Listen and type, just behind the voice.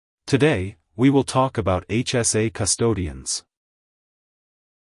Today, we will talk about HSA custodians.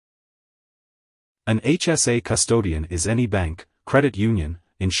 An HSA custodian is any bank, credit union,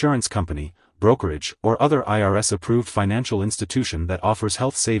 insurance company, brokerage, or other IRS-approved financial institution that offers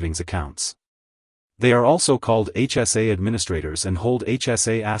health savings accounts. They are also called HSA administrators and hold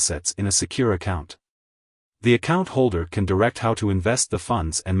HSA assets in a secure account. The account holder can direct how to invest the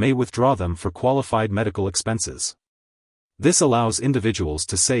funds and may withdraw them for qualified medical expenses. This allows individuals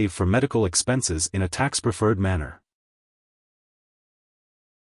to save for medical expenses in a tax-preferred manner.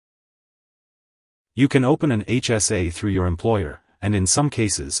 You can open an HSA through your employer, and in some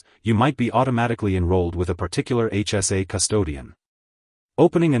cases, you might be automatically enrolled with a particular HSA custodian.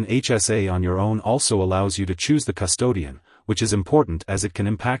 Opening an HSA on your own also allows you to choose the custodian, which is important as it can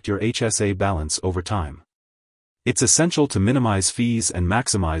impact your HSA balance over time. It's essential to minimize fees and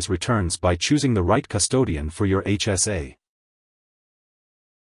maximize returns by choosing the right custodian for your HSA.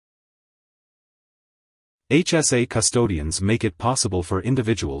 HSA custodians make it possible for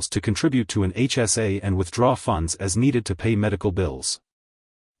individuals to contribute to an HSA and withdraw funds as needed to pay medical bills.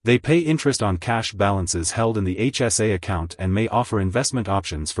 They pay interest on cash balances held in the HSA account and may offer investment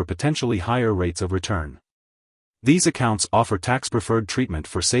options for potentially higher rates of return. These accounts offer tax-preferred treatment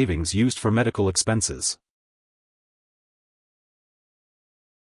for savings used for medical expenses.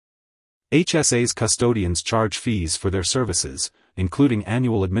 HSA's custodians charge fees for their services, including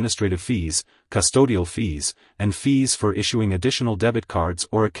annual administrative fees, custodial fees, and fees for issuing additional debit cards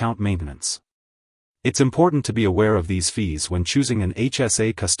or account maintenance. It's important to be aware of these fees when choosing an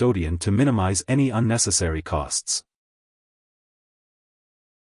HSA custodian to minimize any unnecessary costs.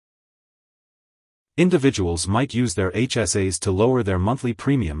 Individuals might use their HSAs to lower their monthly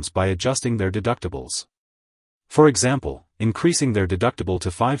premiums by adjusting their deductibles. For example, increasing their deductible to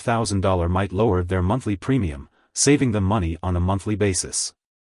 $5,000 might lower their monthly premium, saving them money on a monthly basis.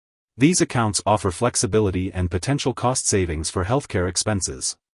 These accounts offer flexibility and potential cost savings for healthcare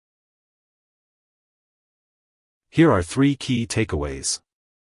expenses. Here are 3 key takeaways.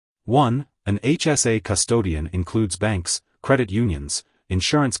 1. An HSA custodian includes banks, credit unions,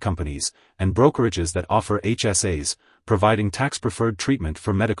 insurance companies, and brokerages that offer HSAs, providing tax-preferred treatment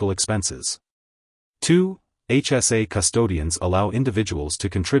for medical expenses. 2. HSA custodians allow individuals to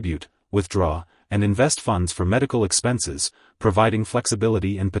contribute, withdraw, and invest funds for medical expenses, providing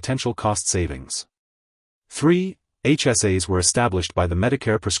flexibility and potential cost savings. 3. HSAs were established by the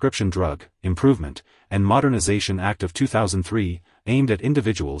Medicare Prescription Drug, Improvement, and Modernization Act of 2003, aimed at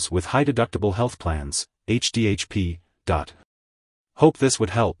individuals with high-deductible health plans, HDHP. Hope this would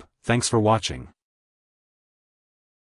help. Thanks for watching.